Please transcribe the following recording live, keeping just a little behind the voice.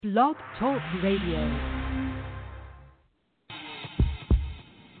Blog Talk Radio.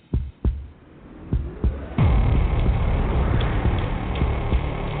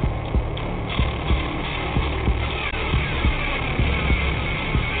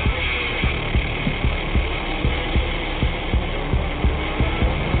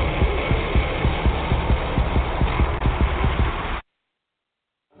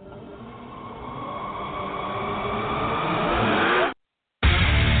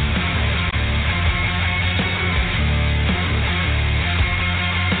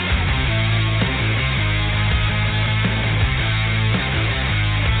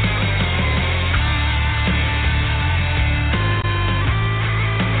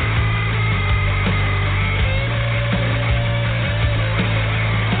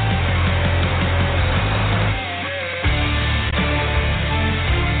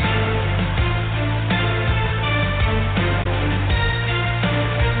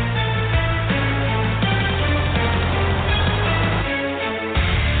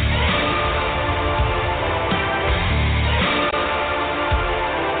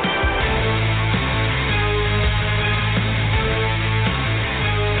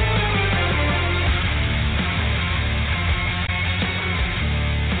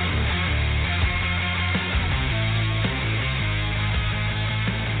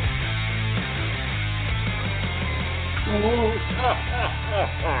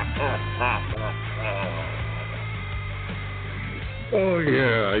 Oh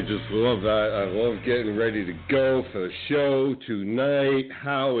yeah, I just love that. I love getting ready to go for the show tonight.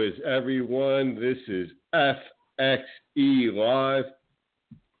 How is everyone? This is FXE Live.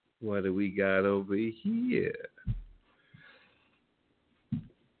 What do we got over here?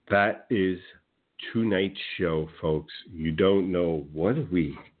 That is tonight's show, folks. You don't know what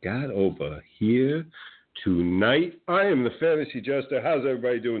we got over here tonight. I am the Fantasy Jester. How's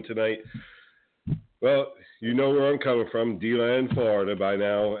everybody doing tonight? Well, you know where I'm coming from, D-Land, Florida by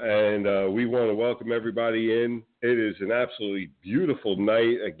now, and we want to welcome everybody in. It is an absolutely beautiful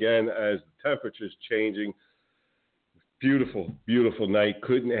night, again, as the temperature's changing. Beautiful, beautiful night.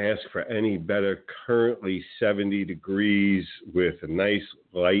 Couldn't ask for any better. Currently 70 degrees with a nice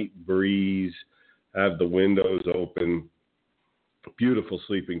light breeze. Have the windows open. Beautiful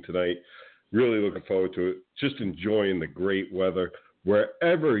sleeping tonight. Really looking forward to it. Just enjoying the great weather.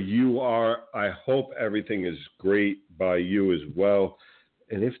 Wherever you are, I hope everything is great by you as well.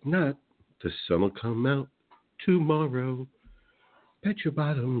 And if not, the sun will come out tomorrow. Bet your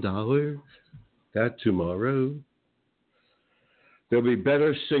bottom dollar that tomorrow there'll be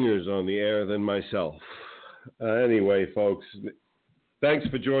better singers on the air than myself. Anyway, folks, thanks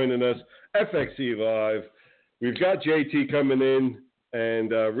for joining us. FXE Live. We've got JT coming in,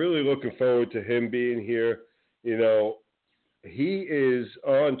 and really looking forward to him being here. You know, he is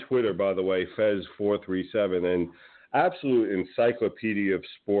on Twitter, by the way, Fez437, and absolute encyclopedia of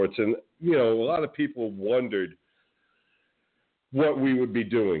sports. And, you know, a lot of people wondered what we would be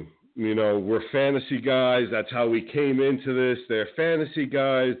doing. You know, we're fantasy guys. That's how we came into this. They're fantasy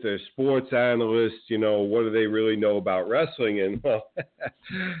guys. They're sports analysts. You know, what do they really know about wrestling? And, well,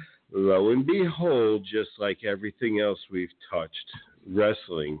 lo and behold, just like everything else we've touched,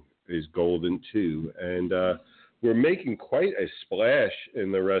 wrestling is golden too. And, we're making quite a splash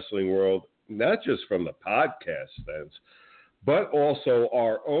in the wrestling world, not just from the podcast sense, but also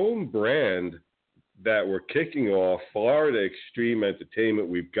our own brand that we're kicking off, Florida Extreme Entertainment.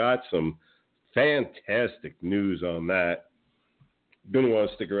 We've got some fantastic news on that. Going to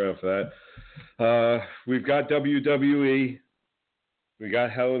want to stick around for that. We've got WWE. We got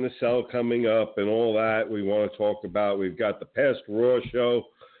Hell in a Cell coming up and all that we want to talk about. We've got the past Raw show.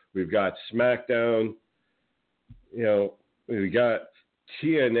 We've got SmackDown. You know, we got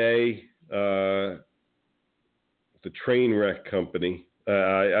TNA, the train wreck company.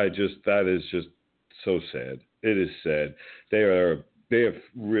 That is just so sad. It is sad. They have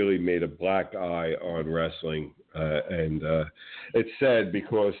really made a black eye on wrestling, and it's sad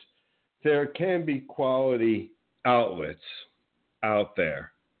because there can be quality outlets out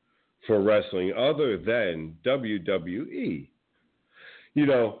there for wrestling other than WWE. You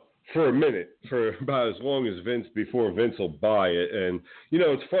know, for a minute, for about as long as before Vince will buy it. And, you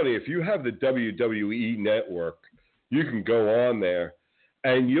know, it's funny, if you have the WWE network, you can go on there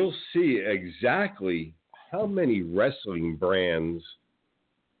and you'll see exactly how many wrestling brands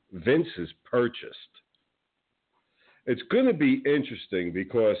Vince has purchased. It's going to be interesting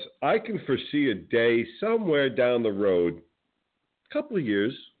because I can foresee a day somewhere down the road, couple of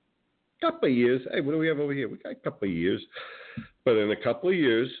years. Hey, what do we have over here? We got a couple of years. But in a couple of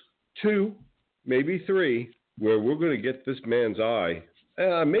years, 2, maybe 3, where we're going to get this man's eye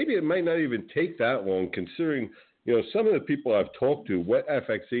maybe it might not even take that long, considering, some of the people I've talked to, what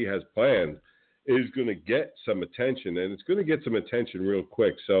FXE has planned is going to get some attention, and it's going to get some attention real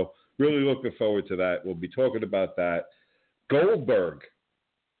quick. So really looking forward to that. We'll be talking about that. Goldberg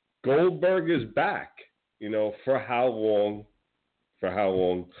is back, for how long?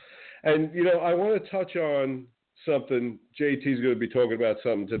 And, I want to touch on something. JT's going to be talking about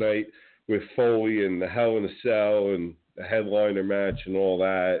something tonight with Foley and the Hell in a Cell and the headliner match and all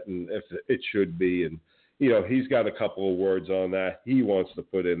that, and if it should be. And, he's got a couple of words on that he wants to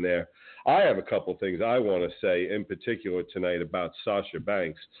put in there. I have a couple of things I want to say in particular tonight about Sasha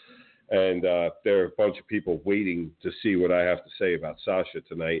Banks. And there are a bunch of people waiting to see what I have to say about Sasha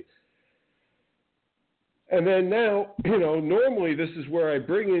tonight. And then now, normally this is where I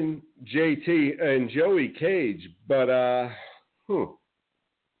bring in JT and Joey Cage, but I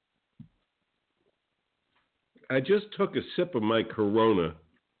just took a sip of my Corona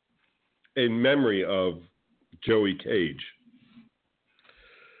in memory of Joey Cage.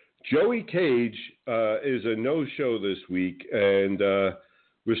 Joey Cage is a no-show this week, and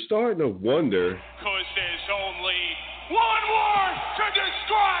we're starting to wonder. Because there's only one word to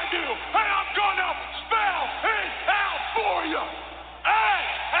describe you, and I'm gonna spell it out for you. A-A-W-S-T.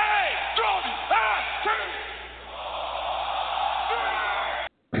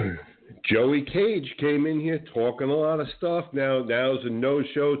 Joey Cage came in here talking a lot of stuff. Now's a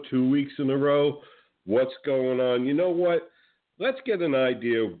no-show 2 weeks in a row. What's going on? You know what? Let's get an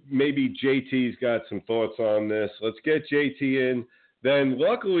idea. Maybe JT's got some thoughts on this. Let's get JT in. Then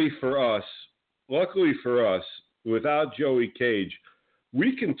luckily for us, without Joey Cage,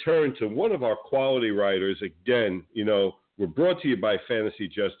 we can turn to one of our quality writers. Again, we're brought to you by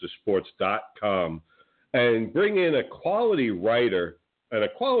FantasyJusticeSports.com, and bring in a quality writer and a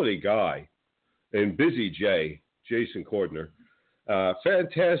quality guy in Busy J, Jason Cordner,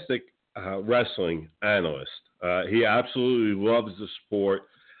 fantastic wrestling analyst. He absolutely loves the sport.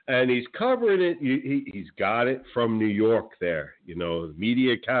 And he's covering it. He's got it from New York there, the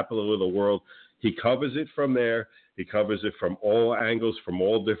media capital of the world. He covers it from there. He covers it from all angles, from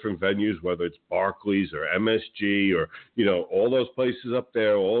all different venues, whether it's Barclays or MSG or, all those places up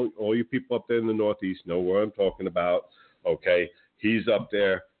there. All you people up there in the Northeast know where I'm talking about. Okay, he's up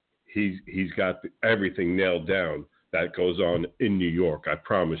there. He's got everything nailed down that goes on in New York. I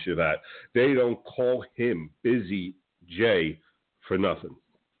promise you that. They don't call him Busy J for nothing.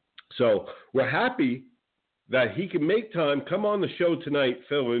 So we're happy that he can make time, come on the show tonight,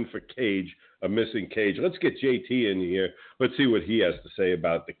 fill in for Cage, a missing Cage. Let's get JT in here. Let's see what he has to say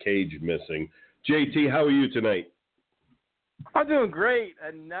about the Cage missing. JT, how are you tonight? I'm doing great.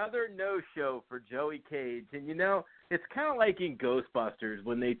 Another no-show for Joey Cage. And, it's kind of like in Ghostbusters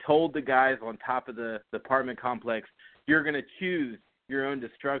when they told the guys on top of the apartment complex, you're going to choose your own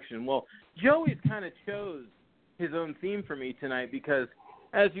destruction. Well, Joey's kind of chose his own theme for me tonight because,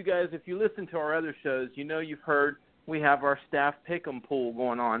 as you guys, if you listen to our other shows, you've heard we have our staff pick'em pool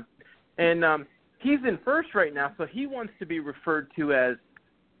going on. And he's in first right now, so he wants to be referred to as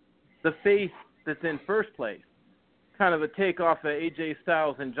the face that's in first place. Kind of a takeoff of AJ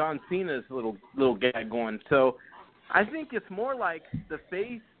Styles and John Cena's little gag going. So I think it's more like the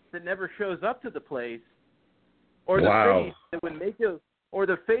face that never shows up to the place, or the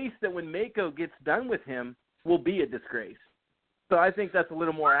face that when Mako gets done with him will be a disgrace. So I think that's a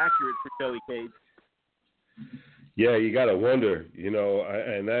little more accurate for Joey Cage. Yeah, you got to wonder,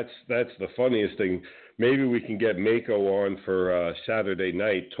 and that's the funniest thing. Maybe we can get Mako on for Saturday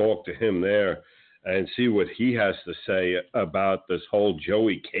night, talk to him there, and see what he has to say about this whole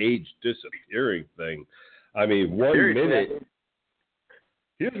Joey Cage disappearing thing. I mean, 1 minute.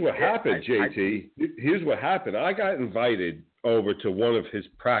 Here's what happened, JT. Here's what happened. I got invited over to one of his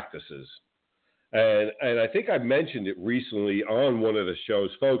practices. And I think I mentioned it recently on one of the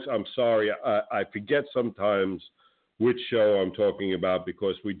shows. Folks, I'm sorry. I forget sometimes which show I'm talking about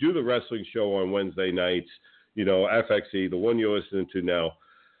because we do the wrestling show on Wednesday nights, FXE, the one you're listening to now.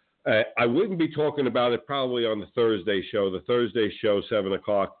 I wouldn't be talking about it probably on the Thursday show. The Thursday show, 7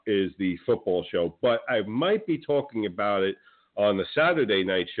 o'clock, is the football show. But I might be talking about it on the Saturday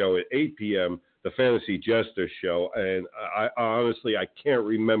night show at 8 p.m., the Fantasy Jester show. And I honestly, I can't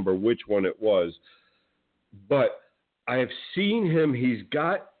remember which one it was. But I have seen him. He's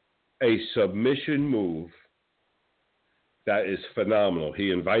got a submission move that is phenomenal. He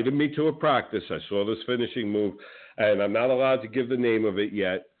invited me to a practice. I saw this finishing move, and I'm not allowed to give the name of it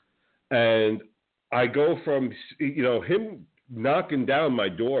yet. And I go from, him knocking down my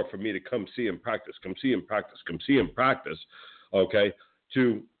door for me to come see him practice, okay,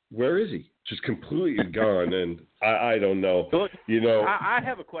 to where is he? just completely gone. And I don't know. Look, you know, I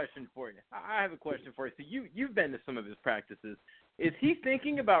have a question for you. So you've been to some of his practices. Is he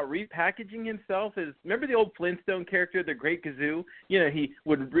thinking about repackaging himself as, remember the old Flintstone character, the Great Gazoo? You know, he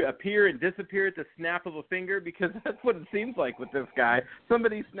would appear and disappear at the snap of a finger, because that's what it seems like with this guy.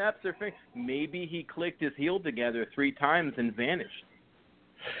 Somebody snaps their finger. Maybe he clicked his heel together 3 times and vanished.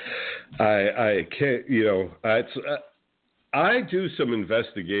 I can't, I do some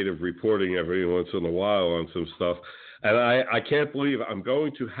investigative reporting every once in a while on some stuff, and I can't believe I'm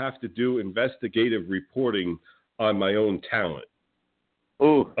going to have to do investigative reporting on my own talent.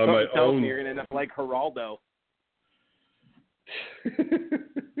 Ooh, on my tells own. me you're going to end up like Geraldo.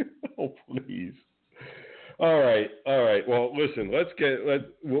 Oh, please. All right. Well, listen.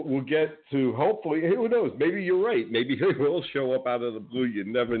 We'll get to, hopefully. Who knows? Maybe you're right. Maybe he will show up out of the blue. You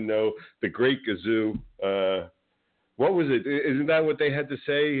never know. The Great Gazoo. What was it? Isn't that what they had to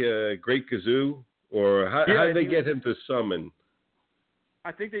say? Great Gazoo, or how did they get him to summon?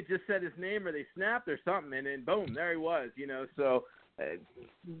 I think they just said his name, or they snapped or something, and then boom, there he was. So.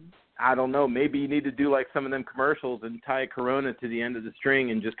 I don't know. Maybe you need to do like some of them commercials and tie a Corona to the end of the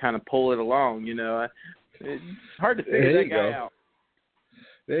string and just kind of pull it along. It's hard to figure that guy out.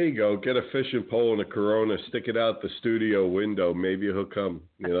 There you go. Get a fishing pole and a Corona, stick it out the studio window. Maybe he'll come.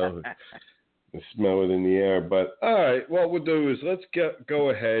 And smell it in the air. But all right, what we'll do is let's go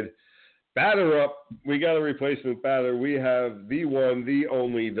ahead. Batter up. We got a replacement batter. We have the one, the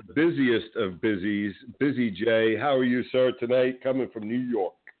only, the busiest of busies, Busy J. How are you, sir, tonight, coming from New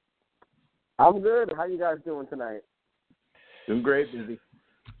York? I'm good. How you guys doing tonight? Doing great, Busy.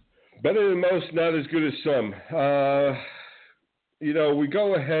 Better than most, not as good as some. We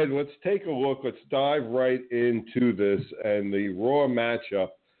go ahead. Let's take a look. Let's dive right into this and the Raw matchup.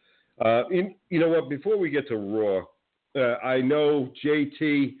 You know what? Before we get to Raw, I know,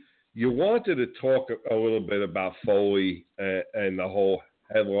 JT, you wanted to talk a little bit about Foley and the whole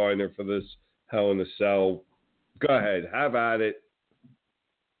headliner for this Hell in a Cell. Go ahead. Have at it.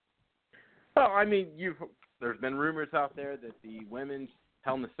 Well, I mean, there's been rumors out there that the women's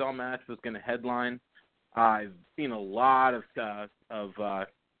Hell in a Cell match was going to headline. I've seen a lot of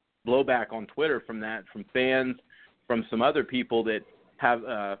blowback on Twitter from that, from fans, from some other people that have,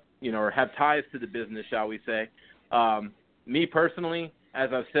 or have ties to the business, shall we say. Me personally, as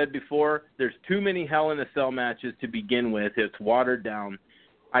I've said before, there's too many Hell in a Cell matches to begin with. It's watered down.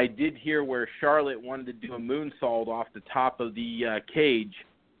 I did hear where Charlotte wanted to do a moonsault off the top of the cage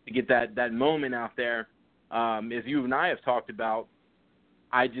to get that moment out there. As you and I have talked about,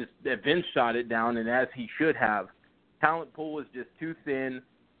 Vince shot it down, and as he should have. Talent pool was just too thin,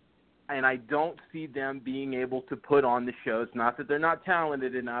 and I don't see them being able to put on the shows. Not that they're not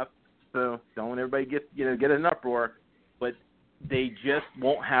talented enough, so don't want everybody get an uproar, but they just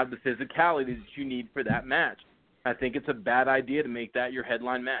won't have the physicality that you need for that match. I think it's a bad idea to make that your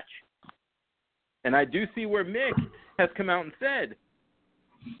headline match. And I do see where Mick has come out and said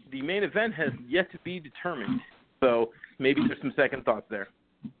the main event has yet to be determined. So maybe there's some second thoughts there.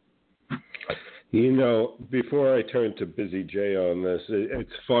 Before I turn to Busy J on this, it's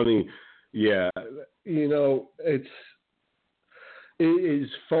funny. Yeah, it is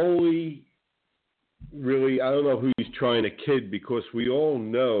Foley really, I don't know who he's trying to kid, because we all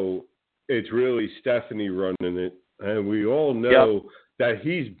know it's really Stephanie running it, and we all know that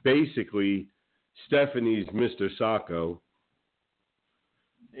he's basically Stephanie's Mr. Sacco.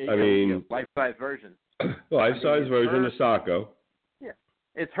 I mean, life-size version. Life-size version of Sacco. Yeah,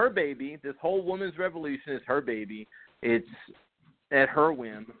 it's her baby. This whole women's revolution is her baby. It's at her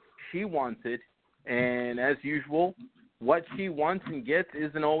whim. She wants it, and as usual, what she wants and gets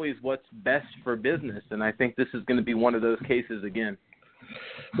isn't always what's best for business, and I think this is going to be one of those cases again.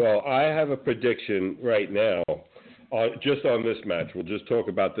 Well, I have a prediction right now, just on this match. We'll just talk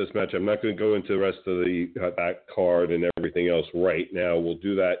about this match. I'm not going to go into the rest of that card and everything else right now. We'll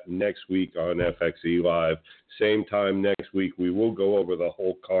do that next week on FXE Live. Same time next week. We will go over the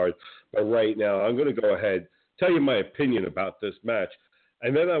whole card. But right now, I'm going to go ahead, tell you my opinion about this match.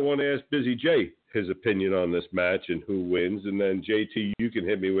 And then I want to ask Busy J his opinion on this match and who wins. And then, JT, you can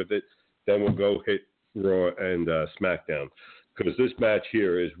hit me with it. Then we'll go hit Raw and SmackDown. Because this match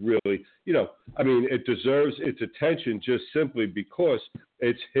here is really, it deserves its attention just simply because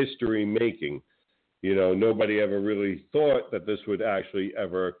it's history making. Nobody ever really thought that this would actually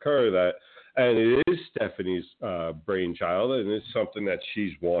ever occur. And it is Stephanie's brainchild, and it's something that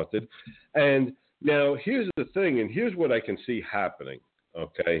she's wanted. And now here's the thing, and here's what I can see happening,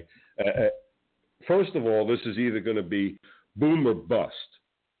 okay? First of all, this is either going to be boom or bust,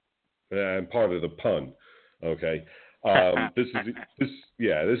 and part of the pun, okay? This is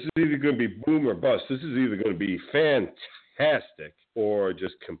either going to be boom or bust. This is either going to be fantastic or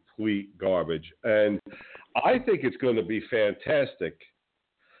just complete garbage. And I think it's going to be fantastic.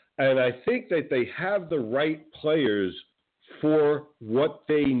 And I think that they have the right players for what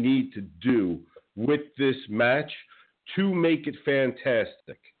they need to do with this match to make it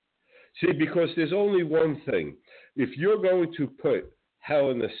fantastic. See, because there's only one thing. If you're going to put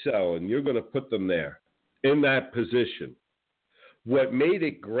Hell in a Cell and you're going to put them there in that position, what made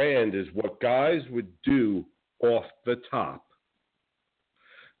it grand is what guys would do off the top.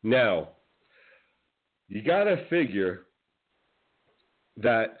 Now, you got to figure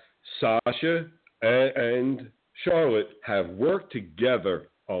that Sasha and Charlotte have worked together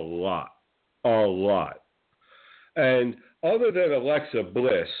a lot. And other than Alexa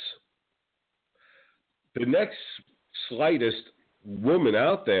Bliss, the next slightest woman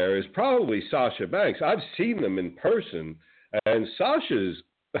out there is probably Sasha Banks. I've seen them in person, and she's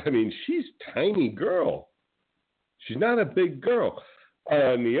a tiny girl. She's not a big girl.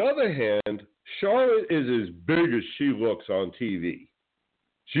 On the other hand, Charlotte is as big as she looks on TV.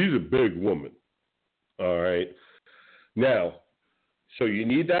 She's a big woman. All right. Now, so you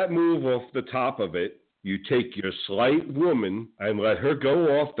need that move off the top of it. You take your slight woman and let her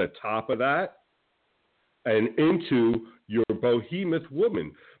go off the top of that and into your behemoth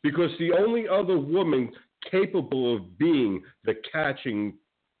woman. Because the only other woman capable of being the catching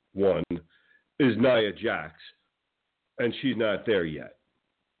one is Nia Jax. And she's not there yet.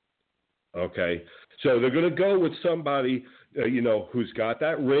 Okay? So they're going to go with somebody, who's got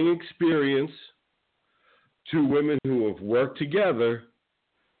that ring experience, two women who have worked together.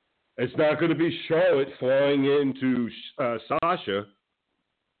 It's not going to be Charlotte flying into Sasha.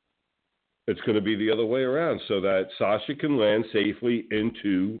 It's going to be the other way around so that Sasha can land safely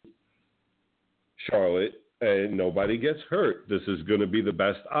into Charlotte and nobody gets hurt. This is going to be the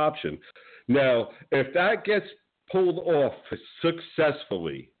best option. Now, if that gets pulled off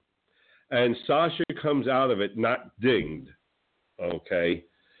successfully and Sasha comes out of it not dinged, okay,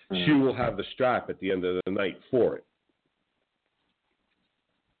 she will have the strap at the end of the night for it.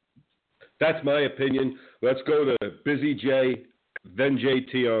 That's my opinion. Let's go to Busy J, then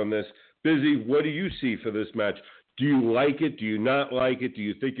JT on this. Busy, what do you see for this match? Do you like it? Do you not like it? Do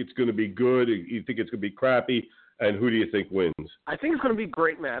you think it's going to be good? Do you think it's going to be crappy? And who do you think wins? I think it's going to be a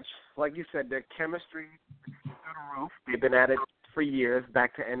great match. Like you said, their chemistry is through the roof. They've been at it for years,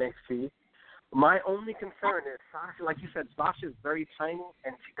 back to NXT. My only concern is Sasha, like you said, Sasha's very tiny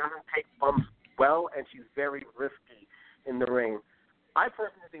and she doesn't take bumps well, and she's very risky in the ring. I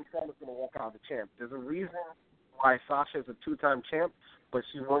personally think Charlotte's going to walk out the champ. There's a reason why Sasha is a two-time champ, but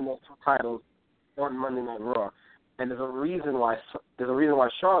she won those two titles on Monday Night Raw. And there's a reason why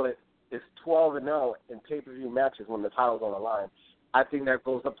Charlotte is 12-0 in pay-per-view matches when the title's on the line. I think that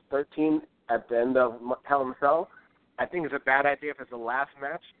goes up to 13 at the end of Hell in a Cell. I think it's a bad idea if it's the last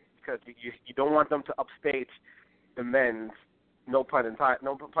match because you don't want them to upstage the men's. No pun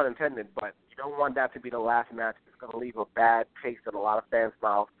intended, but you don't want that to be the last match. It's going to leave a bad taste in a lot of fans'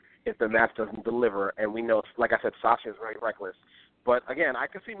 mouth if the match doesn't deliver. And we know, like I said, Sasha is very reckless. But, again, I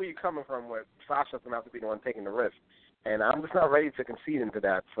can see where you're coming from where Sasha's going to have to be the one taking the risk. And I'm just not ready to concede into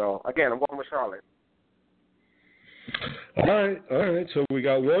that. So, again, I'm going with Charlotte. All right. So we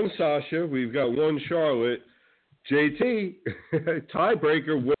got one Sasha. We've got one Charlotte. JT,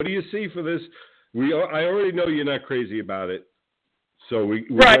 tiebreaker, what do you see for this? I already know you're not crazy about it. So we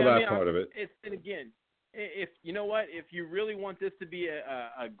know that part of it. And again, if you know what, if you really want this to be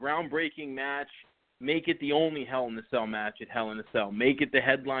a groundbreaking match, make it the only Hell in a Cell match at Hell in a Cell. Make it the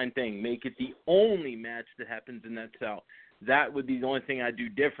headline thing. Make it the only match that happens in that cell. That would be the only thing I'd do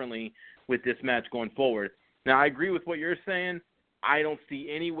differently with this match going forward. Now, I agree with what you're saying. I don't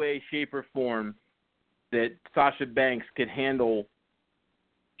see any way, shape, or form that Sasha Banks could handle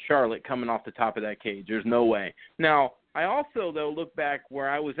Charlotte coming off the top of that cage. There's no way. Now, I also, though, look back where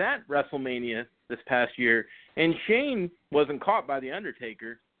I was at WrestleMania this past year, and Shane wasn't caught by The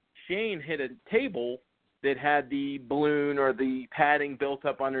Undertaker. Shane hit a table that had the balloon or the padding built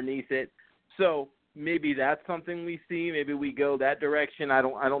up underneath it. So maybe that's something we see. Maybe we go that direction. I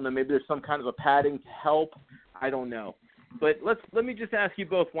don't know. Maybe there's some kind of a padding to help. I don't know. But let me just ask you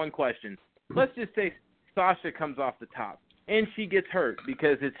both one question. Let's just say Sasha comes off the top, and she gets hurt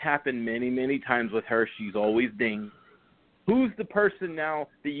because it's happened many, many times with her. She's always dinged. Who's the person now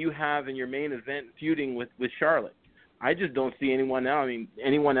that you have in your main event feuding with Charlotte? I just don't see anyone else.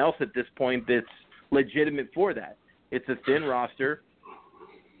 Anyone else at this point that's legitimate for that. It's a thin roster.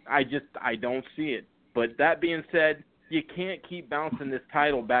 I don't see it. But that being said, you can't keep bouncing this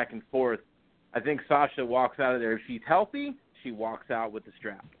title back and forth I think Sasha walks out of there. If she's healthy, she walks out with the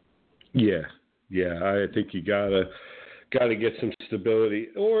strap. Yeah. I think you gotta get some stability,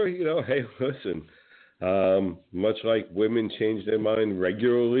 or hey, listen. Much like women change their mind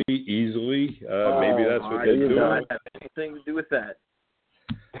regularly, easily, maybe that's what they do. Not have anything to do with that.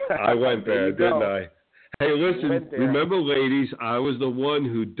 I went there, didn't I? Hey, listen, remember, ladies, I was the one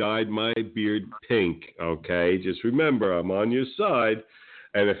who dyed my beard pink, okay? Just remember, I'm on your side.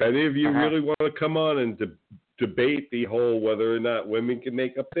 And if any of you really want to come on and debate the whole whether or not women can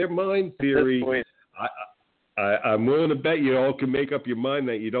make up their mind theory, I'm willing to bet you all can make up your mind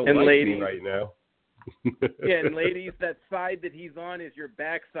that you don't like me right now. Yeah, and ladies, that side that he's on is your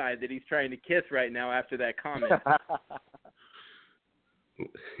backside that he's trying to kiss right now after that comment.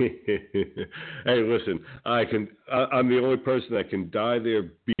 Hey, listen, I'm the only person that can dye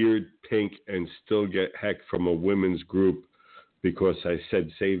their beard pink and still get heck from a women's group because I said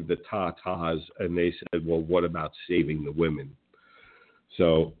save the tatas, and they said, well, what about saving the women?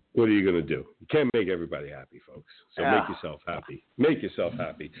 So what are you going to do? You can't make everybody happy, folks. So make yourself happy. Make yourself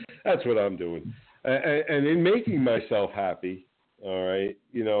happy. That's what I'm doing. And in making myself happy, all right,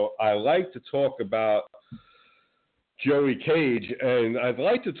 I like to talk about Joey Cage, and I'd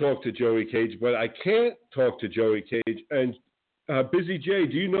like to talk to Joey Cage, but I can't talk to Joey Cage. And Busy J,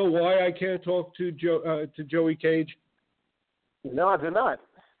 do you know why I can't talk to Joey Cage? No, I do not.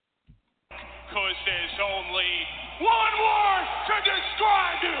 Because there's only one word to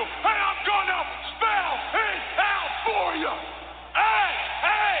describe you, and I'm gonna spell it out for you.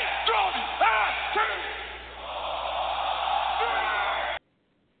 A-A-W-S-T.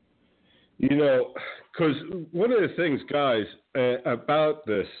 Because one of the things, guys, about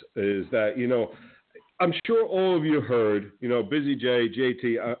this is that, I'm sure all of you heard, Busy J,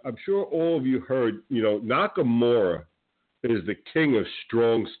 JT, I'm sure all of you heard, Nakamura is the king of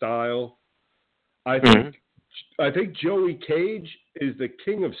strong style. I think Joey Cage is the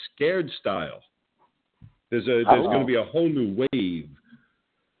king of scared style. There's going to be a whole new wave.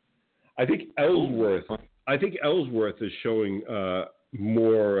 I think Ellsworth is showing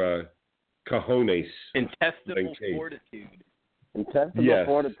more cojones. Intestinal fortitude. Intestinal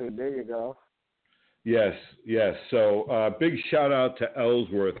fortitude. There you go. Yes. So big shout out to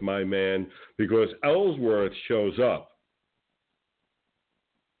Ellsworth, my man, because Ellsworth shows up.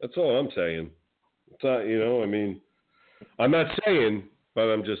 That's all I'm saying. It's not, I'm not saying, but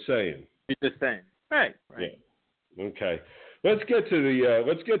I'm just saying. You're just saying. Right. Yeah. Okay. Let's get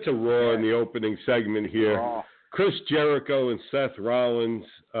to Raw in the opening segment here. Raw. Chris Jericho and Seth Rollins.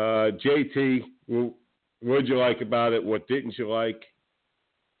 JT, what did you like about it? What didn't you like?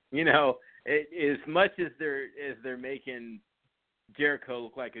 As much as they're making Jericho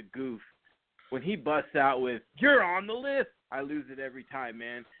look like a goof, when he busts out with "You're on the list," I lose it every time,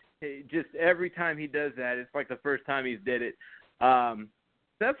 man. Just every time he does that, it's like the first time he's did it.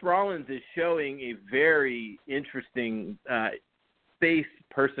 Seth Rollins is showing a very interesting face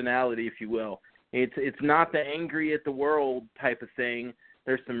personality, if you will. It's not the angry at the world type of thing.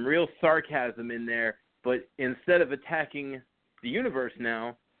 There's some real sarcasm in there, but instead of attacking the universe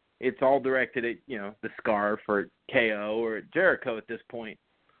now, it's all directed at, the Scarf or KO or at Jericho at this point.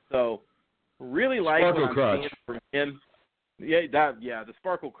 So really like what I'm seeing from him. Yeah, the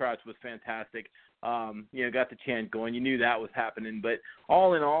Sparkle Crotch was fantastic. Got the chant going. You knew that was happening. But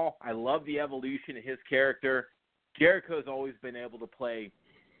all in all, I love the evolution of his character. Jericho's always been able to play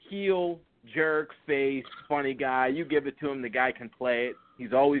heel, jerk, face, funny guy. You give it to him, the guy can play it.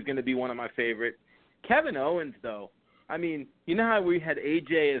 He's always going to be one of my favorite. Kevin Owens, though, you know how we had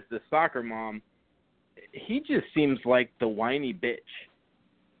AJ as the soccer mom? He just seems like the whiny bitch.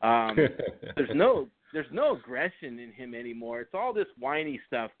 There's no aggression in him anymore. It's all this whiny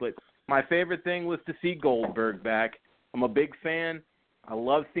stuff. But my favorite thing was to see Goldberg back. I'm a big fan. I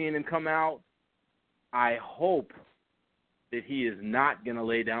love seeing him come out. I hope that he is not going to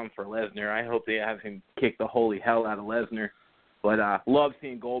lay down for Lesnar. I hope they have him kick the holy hell out of Lesnar. But love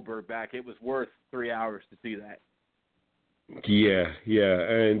seeing Goldberg back. It was worth 3 hours to see that. Yeah,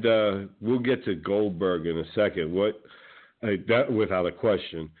 and we'll get to Goldberg in a second. That without a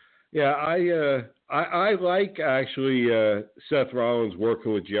question. Yeah, I like actually Seth Rollins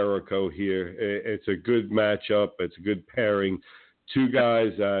working with Jericho here. It's a good matchup. It's a good pairing. Two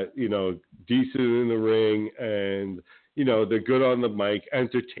guys that decent in the ring, and they're good on the mic,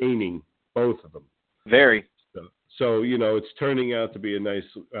 entertaining, both of them. Very. So it's turning out to be a nice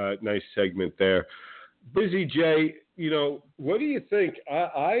segment there. Busy J, what do you think?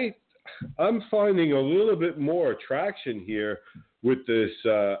 I'm finding a little bit more attraction here with this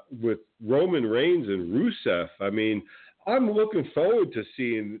with Roman Reigns and Rusev. I'm looking forward to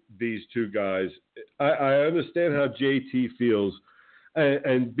seeing these two guys. I understand how JT feels.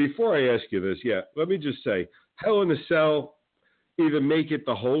 And before I ask you this, let me just say, Hell in a Cell, either make it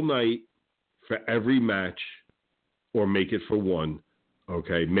the whole night for every match or make it for one.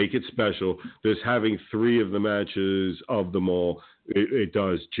 Okay, make it special. There's having 3 of the matches of them all. It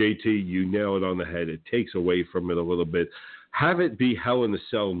does. JT, you nail it on the head. It takes away from it a little bit. Have it be Hell in a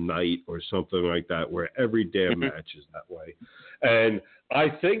Cell night or something like that where every damn match is that way. And I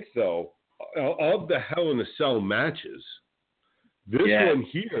think, though, of the Hell in a Cell matches, this one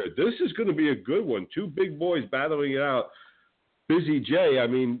here, this is going to be a good one. 2 big boys battling it out. Busy J, I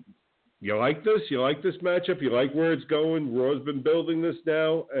mean, you like this? You like this matchup? You like where it's going? Raw's been building this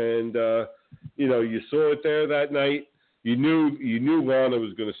now, and you saw it there that night. You knew Lana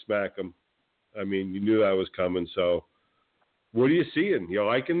was going to smack him. I mean, you knew that was coming. So, what are you seeing? You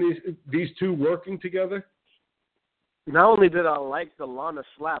liking these 2 working together? Not only did I like the Lana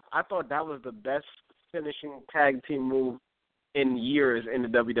slap, I thought that was the best finishing tag team move in years in the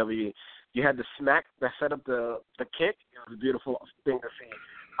WWE. You had the smack that set up the kick. It was a beautiful thing to see.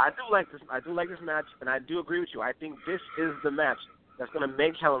 I do like this match, and I do agree with you. I think this is the match that's going to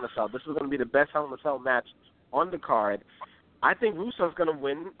make Hell in a Cell. This is going to be the best Hell in a Cell match on the card. I think Rusev's going to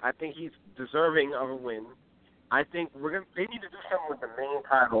win. I think he's deserving of a win. I think they need to do something with the main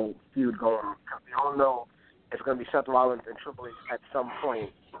title feud going, because we all know it's going to be Seth Rollins and Triple H at some point.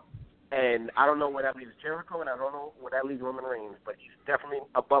 And I don't know where that leaves Jericho, and I don't know where that leaves Roman Reigns, but he's definitely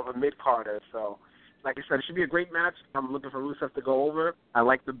above a mid-carder. So, like I said, it should be a great match. I'm looking for Rusev to go over. I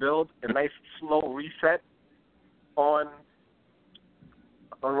like the build, a nice slow reset on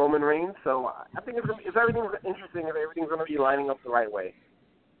Roman Reigns. So I think if everything's interesting, if everything's going to be lining up the right way.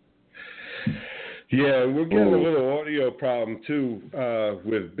 Yeah, we're getting a little audio problem, too,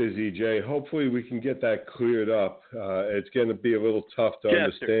 with Busy J. Hopefully we can get that cleared up. It's going to be a little tough to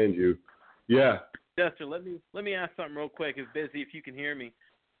understand you. Yeah. Chester, let me ask something real quick. It's Busy, if you can hear me.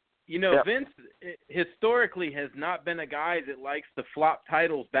 Vince historically has not been a guy that likes to flop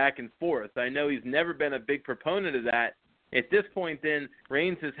titles back and forth. I know he's never been a big proponent of that. At this point, then,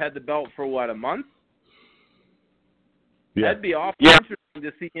 Reigns has had the belt for, a month? Yeah. That'd be awfully interesting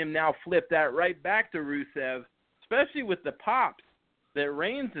to see him now flip that right back to Rusev, especially with the pops that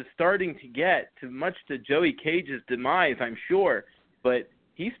Reigns is starting to get, much to Joey Cage's demise, I'm sure. But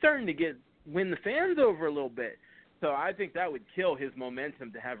he's starting to win the fans over a little bit. So I think that would kill his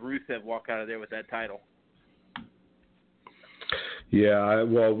momentum to have Rusev walk out of there with that title. Yeah,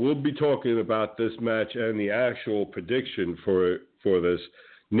 well, we'll be talking about this match and the actual prediction for this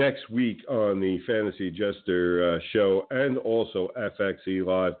next week on the Fantasy Jester show and also FXE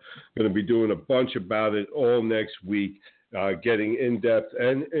Live. Going to be doing a bunch about it all next week, getting in-depth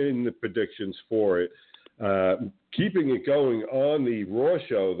and in the predictions for it. Keeping it going on the Raw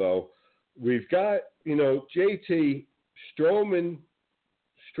show, though, we've got, JT Strowman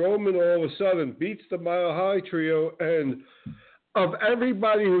all of a sudden beats the Mile High Trio, and of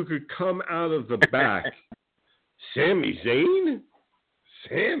everybody who could come out of the back, Sami Zayn,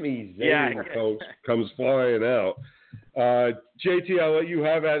 folks, comes flying out. JT, I'll let you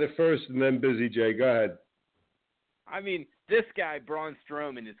have at it first, and then Busy J. Go ahead. I mean, this guy, Braun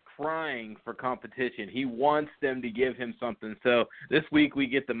Strowman, is crying for competition. He wants them to give him something. So this week we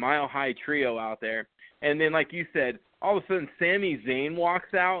get the Mile High Trio out there. And then, like you said, all of a sudden Sami Zayn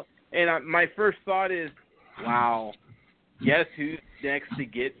walks out. And my first thought is, wow, guess who's next to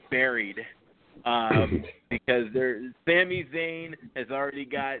get buried? Because Sami Zayn has already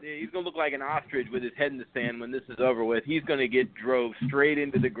he's going to look like an ostrich with his head in the sand when this is over with. He's going to get drove straight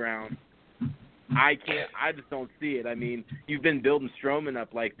into the ground. I just don't see it. I mean, you've been building Strowman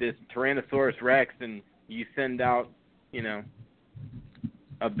up like this, Tyrannosaurus Rex, and you send out,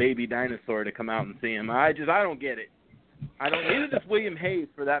 a baby dinosaur to come out and see him. I don't get it. Neither does William Hayes,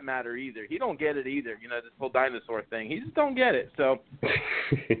 for that matter, either. He don't get it either, this whole dinosaur thing. He just don't get it, so.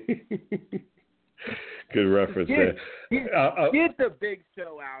 Good reference there. Get the big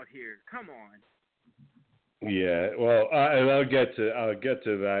show out here. Come on. Yeah, well, and I'll get to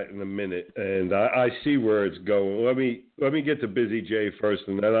that in a minute, and I see where it's going. Let me get to Busy J first,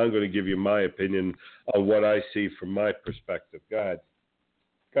 and then I'm going to give you my opinion on what I see from my perspective. Go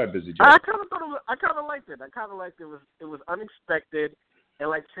ahead, Busy J. I kind of liked it. It was unexpected,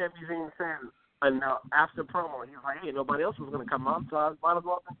 and like Sami Zayn said, and after promo, he was like, "Hey, nobody else was going to come out, so I might as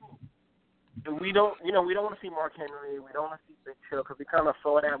well continue." And we don't want to see Mark Henry. We don't want to see Big Show because we kind of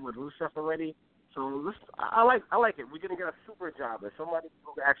saw that with Rusev already. So I like it. We're going to get a super jobber, somebody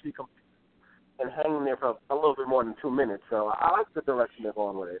who can actually compete and hang in there for a little bit more than 2 minutes. So I like the direction they're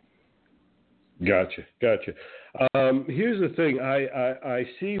going with it. Gotcha. Here's the thing. I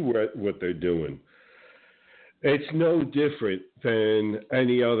see what they're doing. It's no different than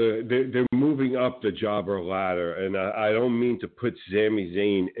any other. They're moving up the jobber ladder, and I don't mean to put Sami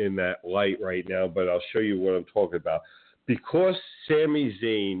Zayn in that light right now, but I'll show you what I'm talking about. Because Sami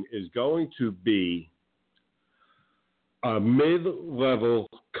Zayn is going to be a mid-level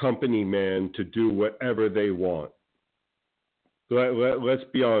company man to do whatever they want. Let's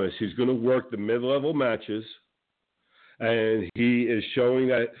be honest. He's going to work the mid-level matches. And he is showing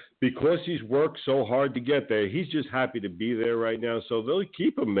that because he's worked so hard to get there, he's just happy to be there right now. So they'll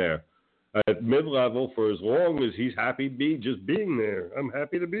keep him there at mid-level for as long as he's happy just being there. I'm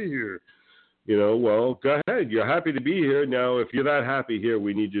happy to be here. Well, go ahead. You're happy to be here. Now, if you're that happy here,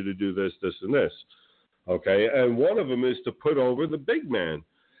 we need you to do this, this, and this. Okay? And one of them is to put over the big man.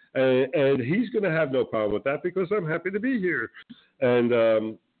 And he's going to have no problem with that because I'm happy to be here.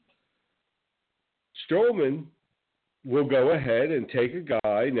 And Strowman will go ahead and take a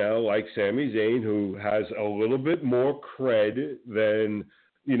guy now like Sami Zayn who has a little bit more cred than,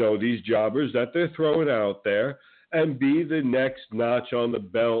 these jobbers that they're throwing out there and be the next notch on the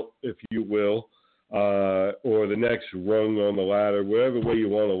belt, if you will, or the next rung on the ladder, whatever way you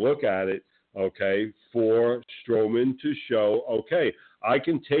want to look at it, okay, for Strowman to show, okay, I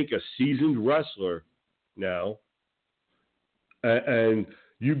can take a seasoned wrestler now and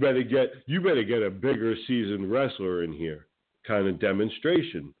you better get a bigger seasoned wrestler in here, kind of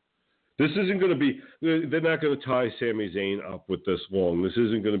demonstration. This isn't going to be. They're not going to tie Sami Zayn up with this long. This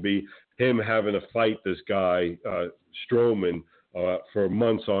isn't going to be him having to fight this guy Strowman for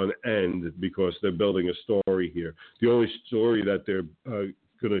months on end because they're building a story here. The only story that they're going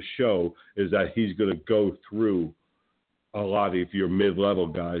to show is that he's going to go through a lot of your mid-level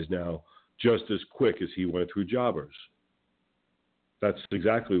guys now just as quick as he went through jobbers. That's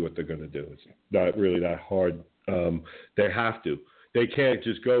exactly what they're going to do. It's not really that hard. They have to. They can't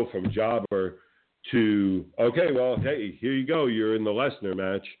just go from jobber to, okay, well, hey, here you go. You're in the Lesnar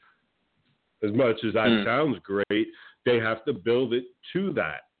match. As much as that sounds great, they have to build it to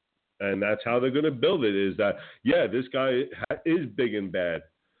that. And that's how they're going to build it is that, yeah, this guy is big and bad.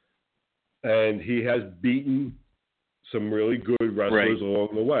 And he has beaten some really good wrestlers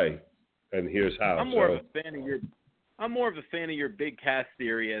along the way. And here's how. I'm more of a fan of your big cast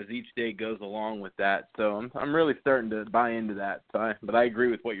theory as each day goes along with that. So I'm really starting to buy into that. But I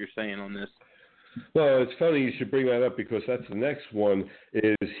agree with what you're saying on this. Well, it's funny you should bring that up because that's the next one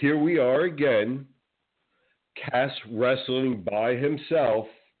is here we are again, Cass wrestling by himself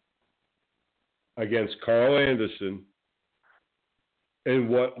against Carl Anderson in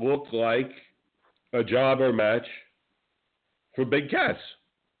what looked like a jobber match for Big Cass.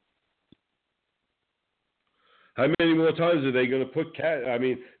 How many more times are they going to put Cass? I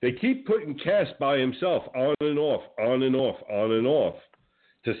mean, they keep putting Cass by himself on and off, on and off, on and off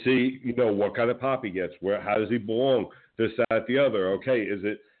to see, what kind of pop he gets. How does he belong? This, that, the other. Okay,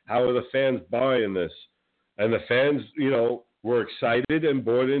 how are the fans buying this? And the fans, were excited and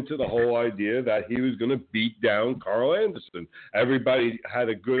bought into the whole idea that he was going to beat down Carl Anderson. Everybody had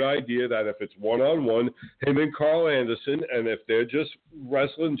a good idea that if it's one-on-one, him and Carl Anderson, and if they're just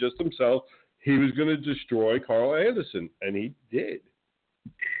wrestling just themselves, he was going to destroy Carl Anderson, and he did.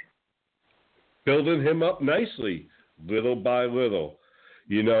 Building him up nicely, little by little.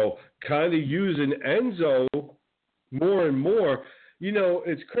 Kind of using Enzo more and more.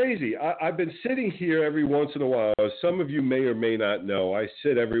 It's crazy. I've been sitting here every once in a while. As some of you may or may not know, I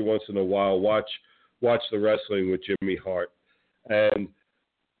sit every once in a while, watch the wrestling with Jimmy Hart. And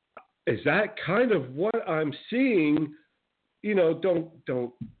is that kind of what I'm seeing?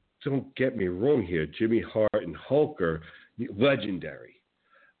 Don't get me wrong here. Jimmy Hart and Hulk are legendary.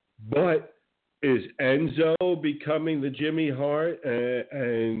 But is Enzo becoming the Jimmy Hart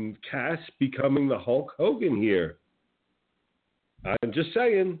and Cass becoming the Hulk Hogan here? I'm just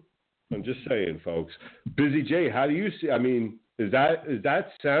saying, folks. Busy J, how do you see? I mean, is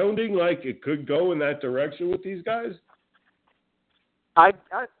that sounding like it could go in that direction with these guys? I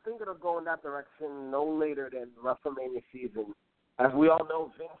think it'll go in that direction no later than WrestleMania season. As we all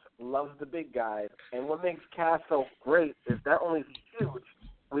know, Vince loves the big guys, and what makes Cass so great is not only is he huge,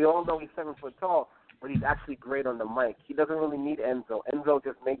 we all know he's 7 foot tall, but he's actually great on the mic. He doesn't really need Enzo. Enzo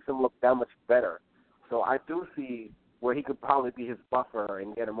just makes him look that much better. So I do see where he could probably be his buffer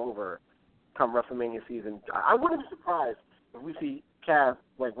and get him over come WrestleMania season. I wouldn't be surprised if we see Cass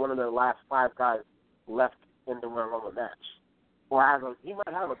like one of the last 5 guys left in the Royal Rumble match. Or he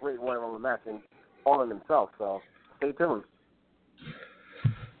might have a great Royal Rumble match all in himself, so stay tuned.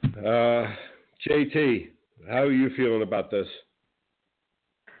 JT, how are you feeling about this?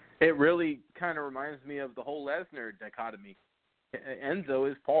 It really kind of reminds me of the whole Lesnar dichotomy.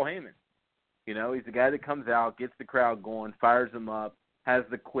 Enzo is Paul Heyman. You know, he's the guy that comes out, gets the crowd going, fires them up, has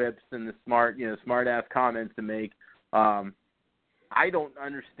the quips and the smart-ass comments to make. I don't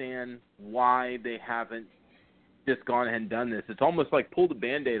understand why they haven't just gone ahead and done this. It's almost like pull the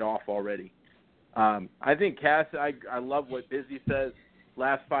Band-Aid off already. I think Cass, I love what Busy says,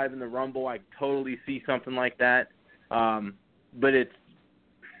 last 5 in the Rumble. I totally see something like that. But it's,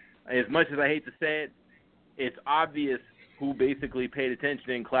 as much as I hate to say it, it's obvious who basically paid attention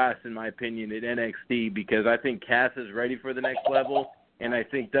in class, in my opinion, at NXT, because I think Cass is ready for the next level, and I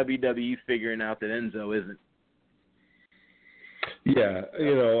think WWE's figuring out that Enzo isn't. Yeah,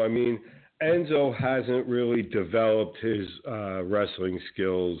 I mean, Enzo hasn't really developed his wrestling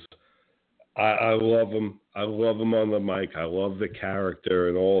skills. I love him. I love him on the mic. I love the character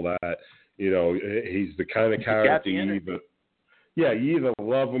and all that. He's the kind of character you either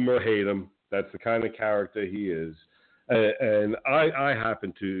love him or hate him. That's the kind of character he is. And I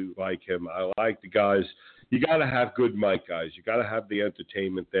happen to like him. I like the guys. You got to have good mic guys. You got to have the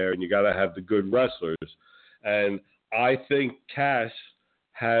entertainment there, and you got to have the good wrestlers. And I think Cass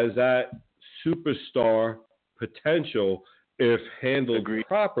has that superstar potential if handled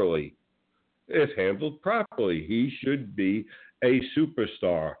properly. If handled properly, he should be a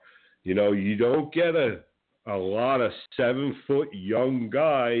superstar. You don't get a lot of 7-foot young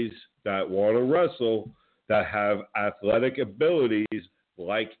guys that want to wrestle that have athletic abilities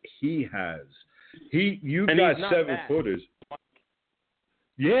like he has. You've got 7-footers.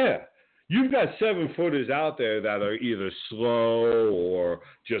 Yeah. You've got 7-footers out there that are either slow or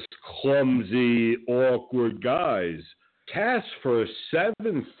just clumsy, awkward guys. Cass, for a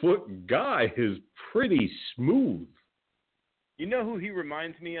 7-foot guy, is pretty smooth. You know who he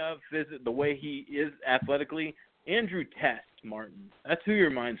reminds me of, the way he is athletically? Andrew Test, Martin. That's who he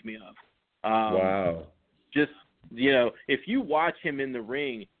reminds me of. Wow. Just, if you watch him in the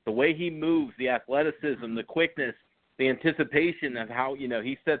ring, the way he moves, the athleticism, the quickness, the anticipation of how,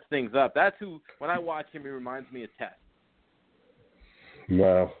 he sets things up. That's who, when I watch him, he reminds me of Test.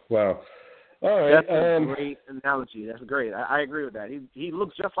 Wow. All right. That's a great analogy. That's great. I agree with that. He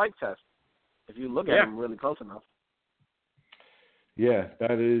looks just like Test if you look at him really close enough. Yeah,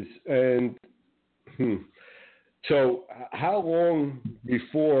 that is. And so how long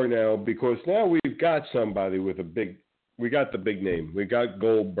before now? Because now we've got somebody with we got the big name. We got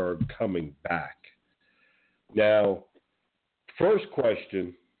Goldberg coming back. Now, first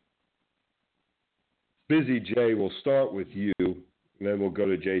question, Busy J, we'll start with you, and then we'll go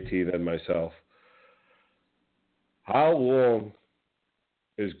to JT, then myself. How long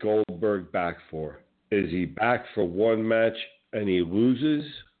is Goldberg back for? Is he back for one match and he loses?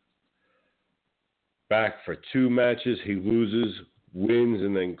 Back for 2 matches, he loses, wins,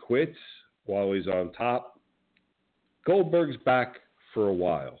 and then quits while he's on top? Goldberg's back for a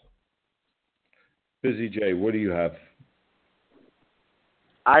while. Busy J, what do you have?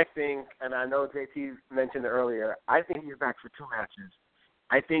 I think, and I know JT mentioned it earlier, I think he's back for 2 matches.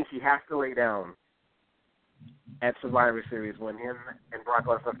 I think he has to lay down at Survivor Series when him and Brock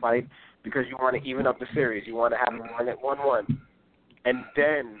Lesnar fight, because you want to even up the series. You want to have them run at 1-1. And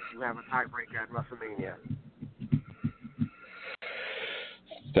then you have a tiebreaker at WrestleMania.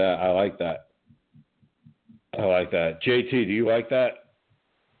 I like that. JT, do you like that?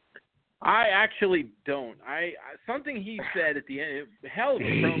 I actually don't. Something he said at the end, hell of a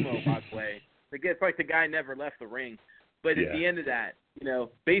promo, by the way. It's like the guy never left the ring. But at the end of that,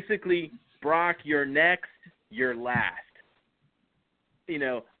 basically, Brock, you're next, you're last.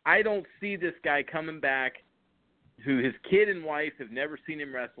 I don't see this guy coming back who his kid and wife have never seen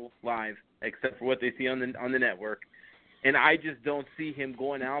him wrestle live, except for what they see on the network. And I just don't see him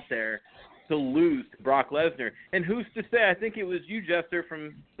going out there to lose to Brock Lesnar. And who's to say, I think it was you, Jester,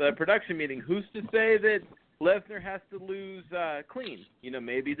 from the production meeting, who's to say that Lesnar has to lose clean?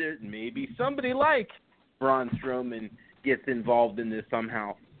 Maybe somebody like Braun Strowman gets involved in this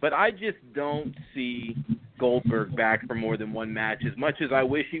somehow. But I just don't see Goldberg back for more than 1 match. As much as I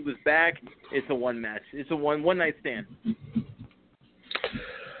wish he was back, it's a 1 match. It's a one night stand.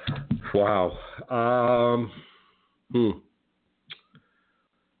 Wow.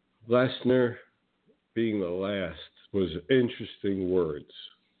 Lesnar being the last was interesting words.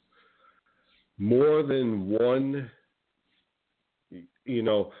 More than 1,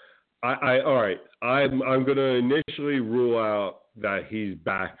 all right. I'm going to initially rule out that he's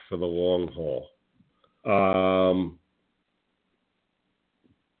back for the long haul.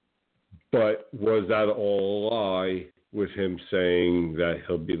 But was that all a lie with him saying that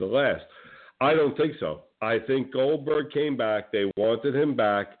he'll be the last? I don't think so. I think Goldberg came back. They wanted him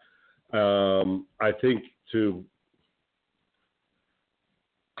back I think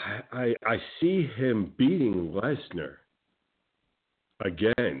I see him beating Lesnar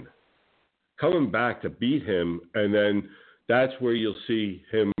again, coming back to beat him, and then that's where you'll see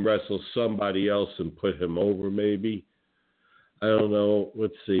him wrestle somebody else and put him over, maybe. I don't know.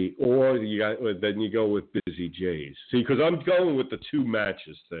 Let's see. Or then you go with Busy Jays. See, because I'm going with the 2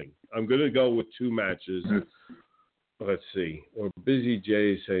 matches thing. I'm going to go with 2 matches. Let's see. Or Busy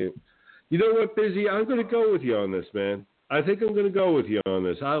Jays saying, you know what, Busy? I'm going to go with you on this, man. I think I'm going to go with you on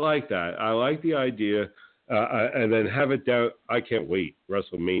this. I like that. I like the idea. And then have it down. I can't wait.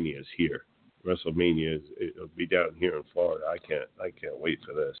 WrestleMania is here. It'll be down here in Florida. I can't wait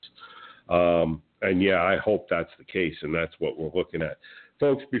for this. And yeah, I hope that's the case, and that's what we're looking at.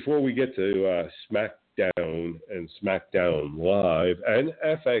 Folks, before we get to SmackDown and SmackDown Live and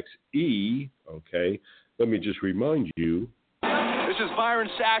FXE, okay, let me just remind you. This is Byron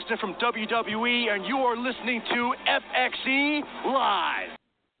Saxton from WWE, and you are listening to FXE Live.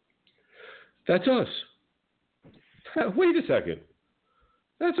 That's us. Wait a second.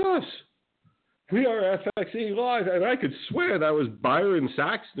 That's us. We are FXE Live, and I could swear that was Byron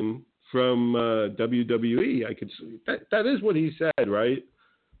Saxton from WWE. That is what he said, right?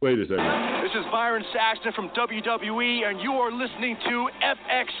 Wait a second. This is Byron Saxton from WWE, and you are listening to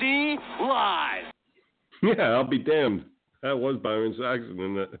FXE Live. Yeah, I'll be damned. That was Byron Saxton,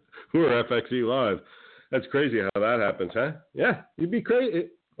 and we're FXE Live. That's crazy how that happens, huh? Yeah, you'd be crazy.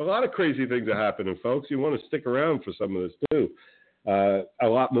 A lot of crazy things are happening, folks. You want to stick around for some of this, too. A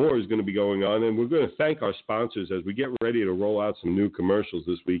lot more is going to be going on, and we're going to thank our sponsors as we get ready to roll out some new commercials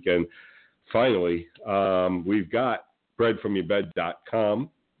this weekend. Finally, we've got breadfromyourbed.com,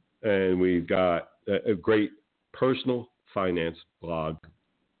 and we've got a great personal finance blog.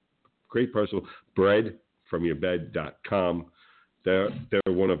 Great personal, breadfromyourbed.com. They're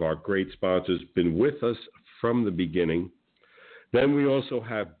one of our great sponsors, been with us from the beginning. Then we also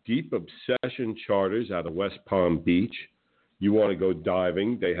have Deep Obsession Charters out of West Palm Beach. You want to go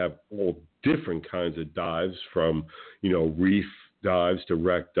diving, they have all different kinds of dives, from, reef dives to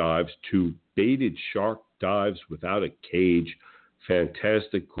wreck dives to baited shark dives without a cage.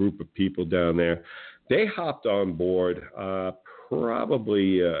 Fantastic group of people down there. They hopped on board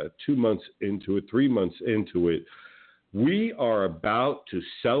probably 2 months into it, 3 months into it. We are about to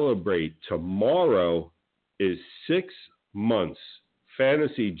celebrate. Tomorrow is 6 months.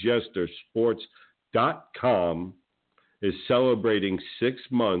 FantasyJesterSports.com is celebrating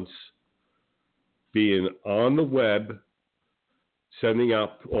 6 months being on the web, sending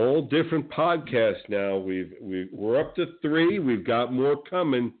out all different podcasts now. We're up to 3. We've got more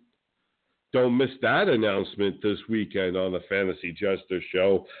coming. Don't miss that announcement this weekend on the Fantasy Jester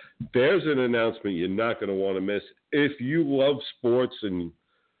Show. There's an announcement you're not going to want to miss. If you love sports, and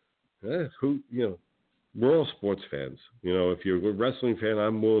we're all sports fans. If you're a wrestling fan,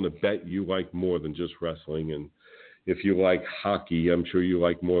 I'm willing to bet you like more than just wrestling. And if you like hockey, I'm sure you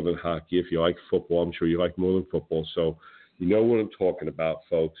like more than hockey. If you like football, I'm sure you like more than football. So you know what I'm talking about,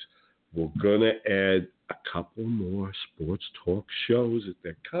 folks. We're going to add a couple more sports talk shows.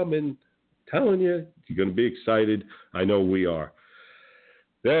 They're coming. I'm telling you, you're going to be excited. I know we are.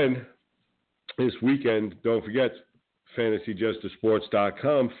 Then this weekend, don't forget,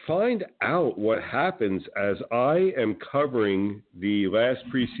 FantasyJesterSports.com. Find out what happens as I am covering the last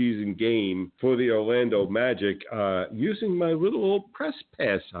preseason game for the Orlando Magic using my little old press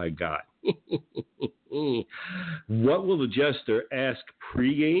pass I got. What will the Jester ask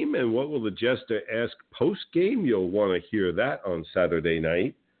pregame and what will the Jester ask postgame? You'll want to hear that on Saturday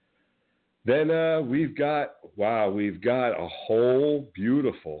night. Then we've got a whole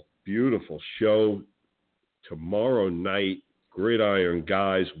beautiful show tomorrow night, Gridiron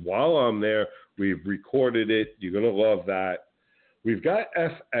Guys. While I'm there, we've recorded it. You're going to love that. We've got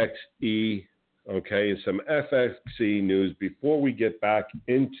FXE, okay, and some FXE news before we get back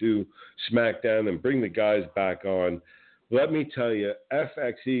into SmackDown and bring the guys back on. Let me tell you,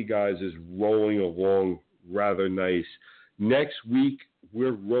 FXE, guys, is rolling along rather nice. Next week,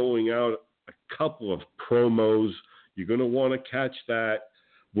 we're rolling out a couple of promos. You're going to want to catch that.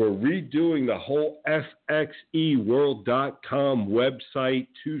 We're redoing the whole FXEworld.com website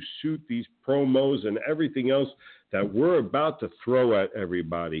to suit these promos and everything else that we're about to throw at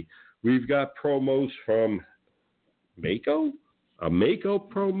everybody. We've got promos from Mako, a Mako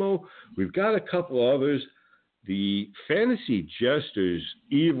promo. We've got a couple others. The Fantasy Jester's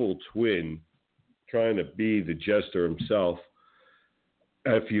evil twin, trying to be the Jester himself.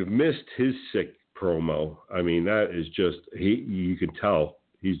 If you've missed his sick promo, I mean, that is just, you can tell.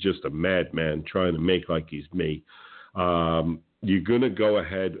 He's just a madman trying to make like he's me. you're going to go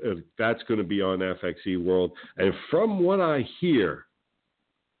ahead. That's going to be on FXE World. And from what I hear,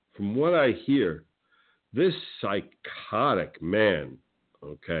 this psychotic man,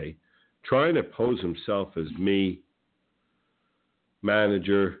 okay, trying to pose himself as me,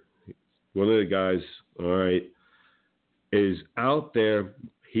 manager, one of the guys, all right, is out there.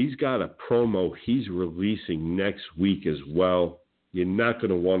 He's got a promo he's releasing next week as well. You're not going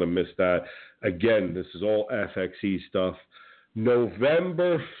to want to miss that. Again, this is all FXE stuff.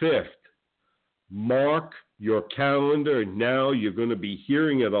 November 5th. Mark your calendar now. You're going to be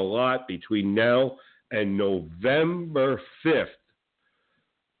hearing it a lot between now and November 5th.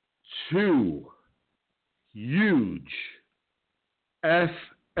 2 huge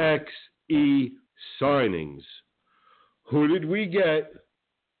FXE signings. Who did we get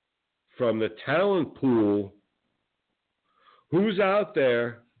from the talent pool? Who's out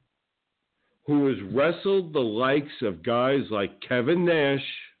there who has wrestled the likes of guys like Kevin Nash,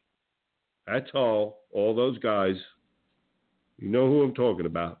 et al., all those guys? You know who I'm talking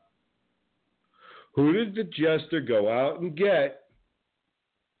about. Who did the Jester go out and get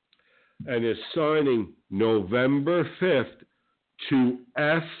and is signing November 5th to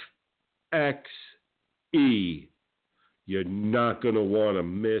FXE? You're not going to want to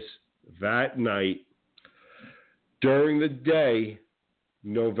miss that night. During the day,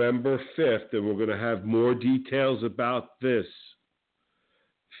 November 5th, and we're going to have more details about this,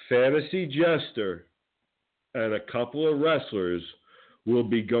 Fantasy Jester and a couple of wrestlers will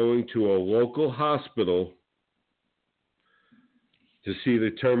be going to a local hospital to see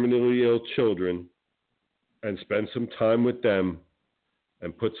the terminally ill children and spend some time with them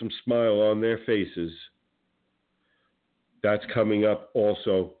and put some smile on their faces. That's coming up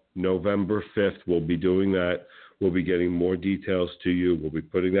also November 5th. We'll be doing that. We'll be getting more details to you. We'll be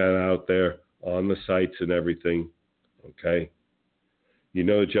putting that out there on the sites and everything. Okay? You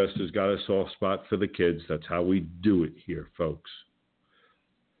know, Jester's got a soft spot for the kids. That's how we do it here, folks.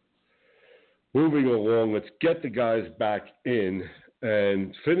 Moving along, let's get the guys back in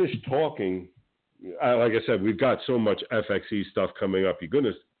and finish talking. Like I said, we've got so much FXE stuff coming up. You're going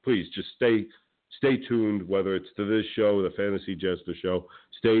to, please, just stay tuned, whether it's to this show, the Fantasy Jester show.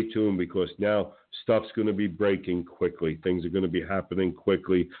 Stay tuned because now stuff's going to be breaking quickly. Things are going to be happening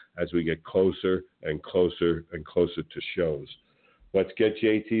quickly as we get closer and closer and closer to shows. Let's get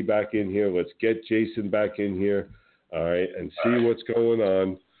JT back in here. Let's get Jason back in here, all right, and see what's going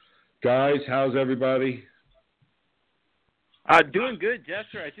on. Guys, how's everybody? Doing good,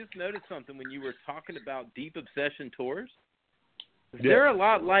 Jester. I just noticed something when you were talking about Deep Obsession tours. They're a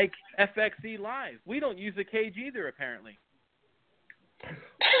lot like FXE Live. We don't use a cage either, apparently.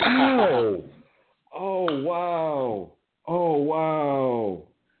 Oh, wow.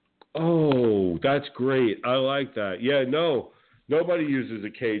 Oh, that's great. I like that. Yeah, no, nobody uses a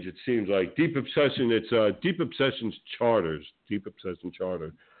cage, it seems like. Deep Obsession, it's Deep Obsession's charters. Deep Obsession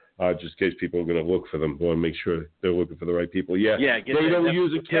charter. Just in case people are going to look for them. Want to make sure they're looking for the right people. Yeah, they don't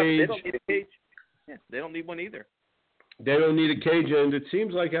use a cage. They don't need a cage. Yeah, they don't need one either. They don't need a cage, and it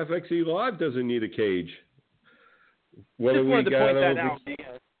seems like FXE Live doesn't need a cage. What just wanted to point that out.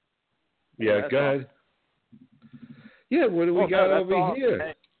 Yeah, go ahead. Yeah, what do we got over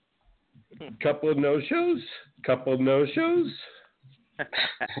here? Couple of no-shows.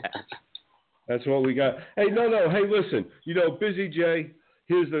 That's what we got. Hey, no. Hey, listen. You know, Busy Jay,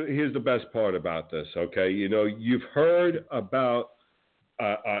 here's the best part about this, okay? You know, you've heard about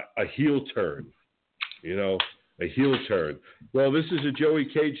a heel turn, you know, a heel turn. Well, this is a Joey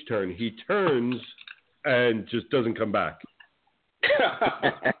Cage turn. He turns and just doesn't come back.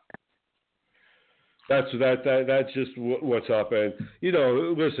 That's just what's up. And, you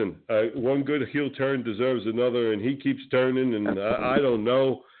know, listen, one good heel turn deserves another, and he keeps turning, and I don't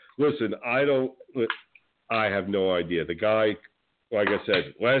know. Listen, I have no idea. The guy, like I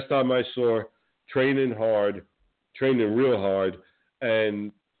said, last time I saw, training real hard,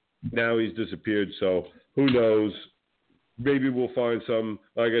 and now he's disappeared. So who knows? Maybe we'll find some.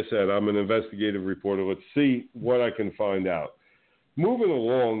 Like I said, I'm an investigative reporter. Let's see what I can find out. Moving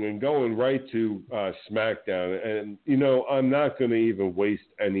along and going right to SmackDown. And, you know, I'm not going to even waste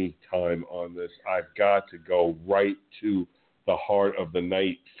any time on this. I've got to go right to the heart of the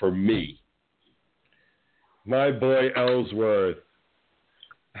night for me. My boy Ellsworth.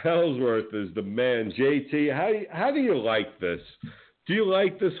 Ellsworth is the man. JT, how do you like this? Do you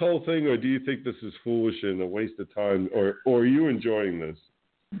like this whole thing, or do you think this is foolish and a waste of time, or are you enjoying this?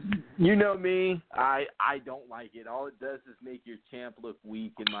 You know me. I don't like it. All it does is make your champ look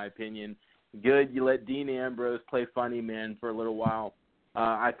weak, in my opinion. Good, you let Dean Ambrose play funny man for a little while.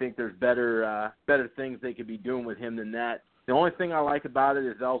 I think there's better things they could be doing with him than The only thing I like about it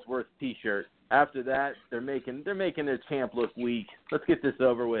is Ellsworth's T-shirt. After that, they're making their champ look weak. Let's get this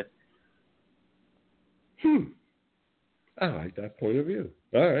over with. I like that point of view.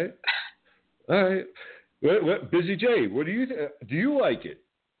 All right. Busy Jay, what do you do? You like it?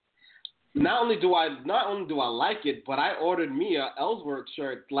 Not only do I like it, but I ordered me a Ellsworth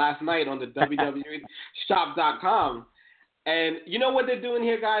shirt last night on the WWEshop.com. And you know what they're doing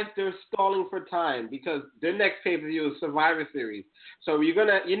here, guys? They're stalling for time because their next pay-per-view is Survivor Series. So you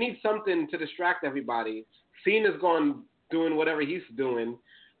need something to distract everybody. Cena's doing whatever he's doing.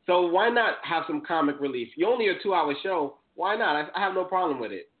 So why not have some comic relief? You're only a 2-hour show. Why not? I have no problem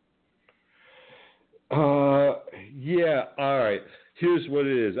with it. Yeah, all right. Here's what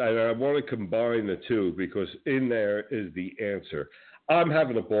it is. I want to combine the two because in there is the answer. I'm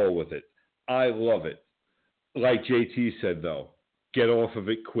having a ball with it. I love it. Like JT said, though, get off of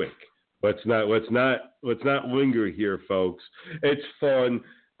it quick. Let's not linger here, folks. It's fun.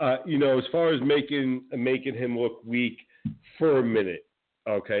 As far as making him look weak for a minute.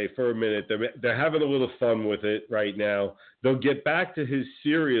 Okay, for a minute. They're having a little fun with it right now. They'll get back to his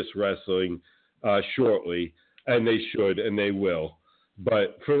serious wrestling shortly, and they should, and they will.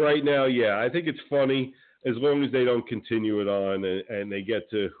 But for right now, yeah, I think it's funny as long as they don't continue it on and they get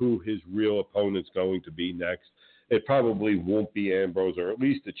to who his real opponent's going to be next. It probably won't be Ambrose, or at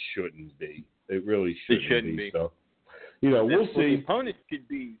least it shouldn't be. It really shouldn't be. So, we'll see.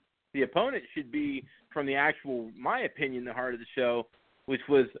 The opponent should be from the actual, my opinion, the heart of the show, which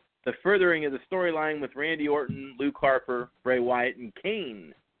was the furthering of the storyline with Randy Orton, Luke Harper, Bray Wyatt, and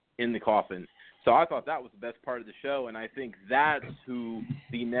Kane in the coffin. So I thought that was the best part of the show, and I think that's who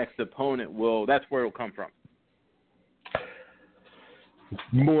the next opponent that's where it'll come from.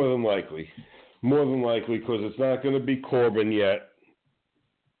 More than likely, because it's not going to be Corbin yet.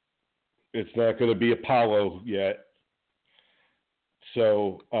 It's not going to be Apollo yet.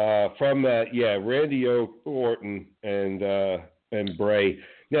 So from that, yeah, Randy Orton and Bray.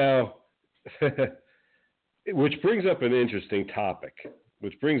 Now, which brings up an interesting topic.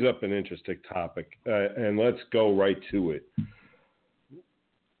 And let's go right to it.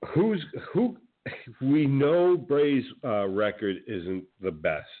 Who? We know Bray's record isn't the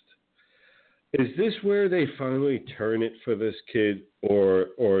best. Is this where they finally turn it for this kid,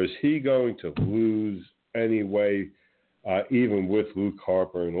 or is he going to lose anyway, even with Luke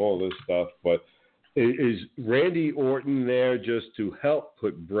Harper and all this stuff? But is Randy Orton there just to help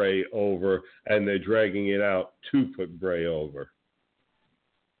put Bray over, and they're dragging it out to put Bray over?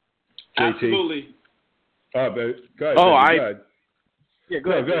 JT? Absolutely. Go ahead. Go ahead. Yeah,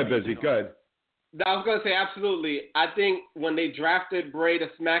 go ahead. Go ahead, Busy. Go ahead. I was going to say absolutely. I think when they drafted Bray to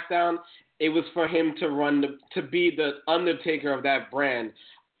SmackDown, it was for him to be the Undertaker of that brand.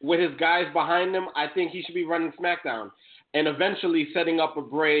 With his guys behind him, I think he should be running SmackDown and eventually setting up a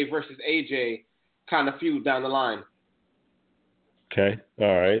Bray versus AJ kind of feud down the line. Okay.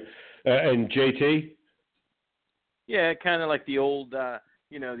 All right. And JT? Yeah, kind of like the old,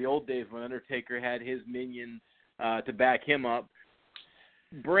 the old days when Undertaker had his minions to back him up.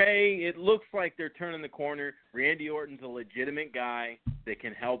 Bray, it looks like they're turning the corner. Randy Orton's a legitimate guy that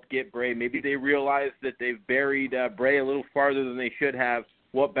can help get Bray. Maybe they realize that they've buried Bray a little farther than they should have.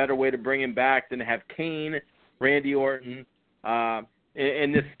 What better way to bring him back than to have Kane, Randy Orton,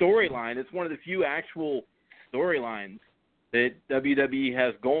 and this storyline? It's one of the few actual storylines that WWE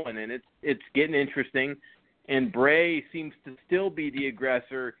has going, and it's getting interesting. And Bray seems to still be the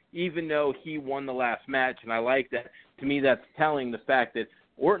aggressor, even though he won the last match, and I like that. To me, that's telling the fact that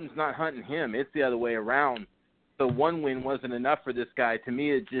Orton's not hunting him. It's the other way around. So one win wasn't enough for this guy. To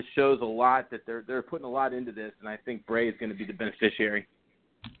me, it just shows a lot that they're putting a lot into this, and I think Bray is going to be the beneficiary.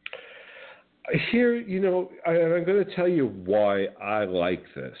 Here, I'm going to tell you why I like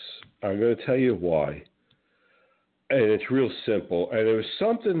this. I'm going to tell you why. And it's real simple. And it was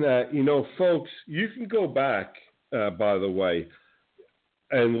something that, folks, you can go back, by the way,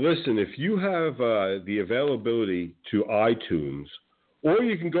 and listen. If you have the availability to iTunes, or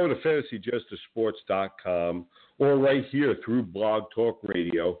you can go to FantasyJusticeSports.com, or right here through Blog Talk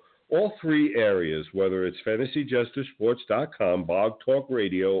Radio, all three areas, whether it's FantasyJusticeSports.com, Blog Talk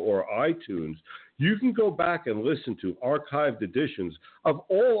Radio, or iTunes, you can go back and listen to archived editions of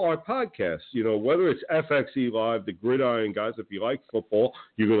all our podcasts. Whether it's FXE Live, the Gridiron Guys. If you like football,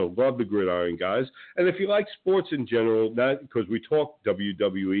 you're going to love the Gridiron Guys. And if you like sports in general, not because we talk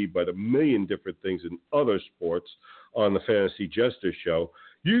WWE, but a million different things in other sports on the Fantasy Jester Show,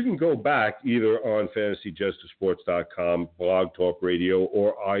 you can go back either on FantasyJusticeSports.com, Blog Talk Radio,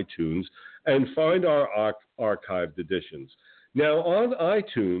 or iTunes and find our archived editions. Now, on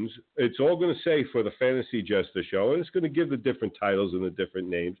iTunes, it's all going to say for the Fantasy Jester Show, and it's going to give the different titles and the different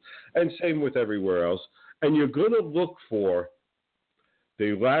names, and same with everywhere else. And you're going to look for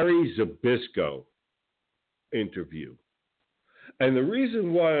the Larry Zbyszko interview. And the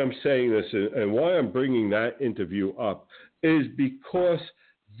reason why I'm saying this and why I'm bringing that interview up is because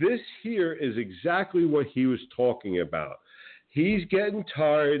this here is exactly what he was talking about. He's getting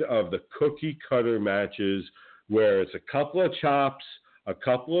tired of the cookie cutter matches where it's a couple of chops, a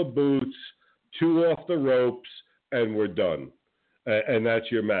couple of boots, 2 off the ropes, and we're done. And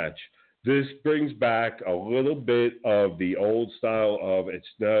that's your match. This brings back a little bit of the old style of it's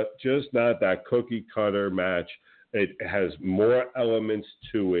not that cookie cutter match. It has more elements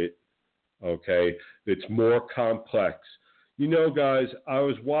to it, okay? It's more complex. You know, guys, I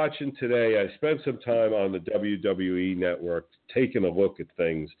was watching today. I spent some time on the WWE Network taking a look at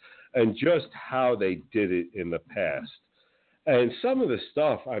things and just how they did it in the past. And some of the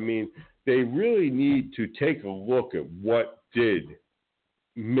stuff, I mean, they really need to take a look at what did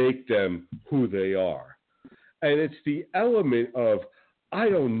make them who they are. And it's the element of, I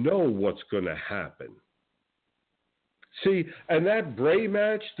don't know what's going to happen. See, and that Bray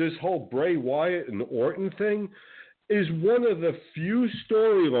match, this whole Bray Wyatt and Orton thing, is one of the few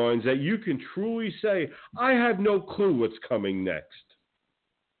storylines that you can truly say, I have no clue what's coming next.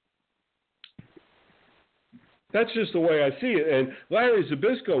 That's just the way I see it. And Larry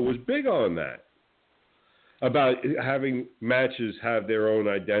Zbyszko was big on that, about having matches have their own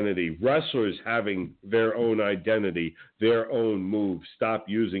identity, wrestlers having their own identity, their own moves, stop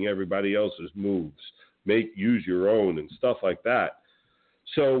using everybody else's moves. Use your own and stuff like that.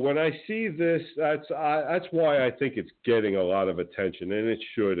 So when I see this, that's why I think it's getting a lot of attention, and it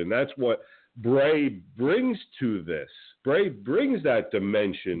should. And that's what Bray brings to this. Bray brings that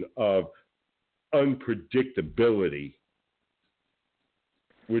dimension of unpredictability,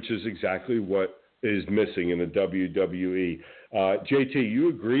 which is exactly what is missing in the WWE. JT, you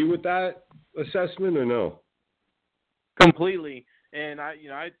agree with that assessment or no? Completely. And I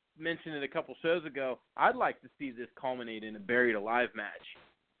mentioned it a couple shows ago. I'd like to see this culminate in a Buried Alive match.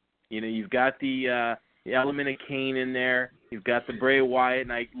 You know, you've got the element of Kane in there. You've got the Bray Wyatt,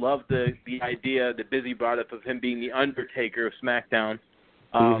 and I love the idea that Busy brought up of him being the Undertaker of SmackDown.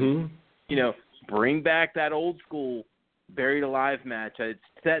 You know, bring back that old school Buried Alive match. It's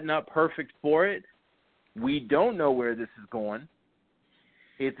setting up perfect for it. We don't know where this is going.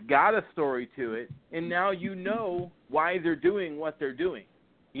 It's got a story to it, and now you know why they're doing what they're doing.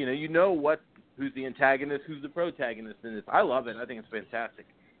 You know who's the antagonist, who's the protagonist in this. I love it. I think it's fantastic.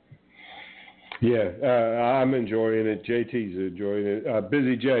 Yeah, I'm enjoying it. JT's enjoying it.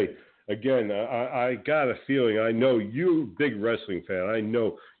 Busy J, again, I got a feeling. I know you, big wrestling fan. I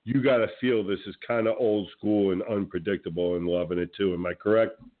know you got to feel this is kind of old school and unpredictable and loving it too. Am I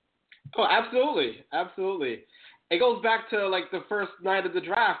correct? Oh, absolutely. Absolutely. It goes back to like the first night of the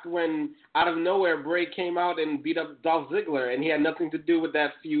draft when out of nowhere Bray came out and beat up Dolph Ziggler, and he had nothing to do with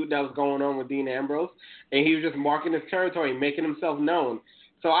that feud that was going on with Dean Ambrose, and he was just marking his territory, making himself known.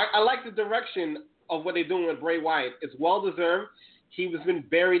 So I like the direction of what they're doing with Bray Wyatt. It's well-deserved. He was been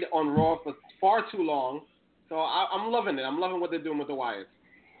buried on Raw for far too long, so I'm loving it. I'm loving what they're doing with the Wyatts.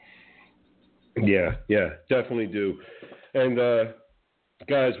 Yeah, definitely do. And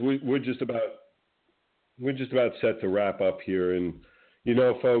guys, we're just about set to wrap up here. And, you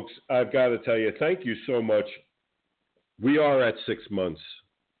know, folks, I've got to tell you, thank you so much. We are at 6 months.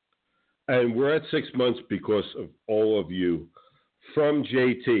 And we're at 6 months because of all of you. From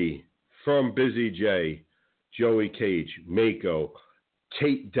JT, from Busy J, Joey Cage, Mako,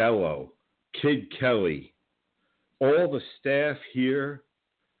 Tate Dello, Kid Kelly, all the staff here,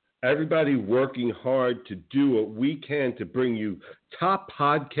 everybody working hard to do what we can to bring you top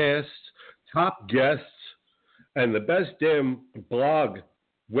podcasts, top guests, and the best damn blog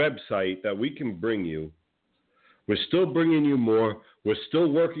website that we can bring you. We're still bringing you more. We're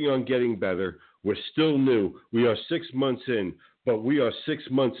still working on getting better. We're still new. We are 6 months in, but we are 6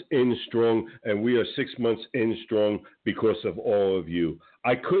 months in strong, and we are 6 months in strong because of all of you.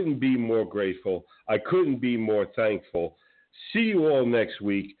 I couldn't be more grateful. I couldn't be more thankful. See you all next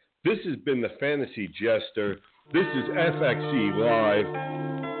week. This has been the Fantasy Jester. This is FXE Live,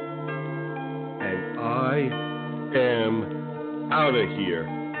 and I am out of here.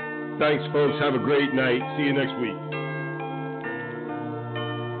 Thanks, folks. Have a great night. See you next week.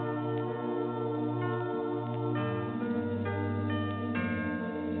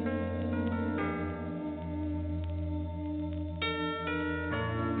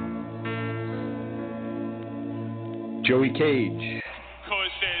 Joey Cage.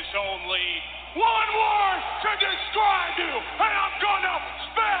 'Cause there's only one word to describe you, and I'm gonna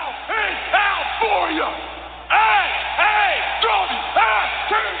spell it out for you. A-A-W.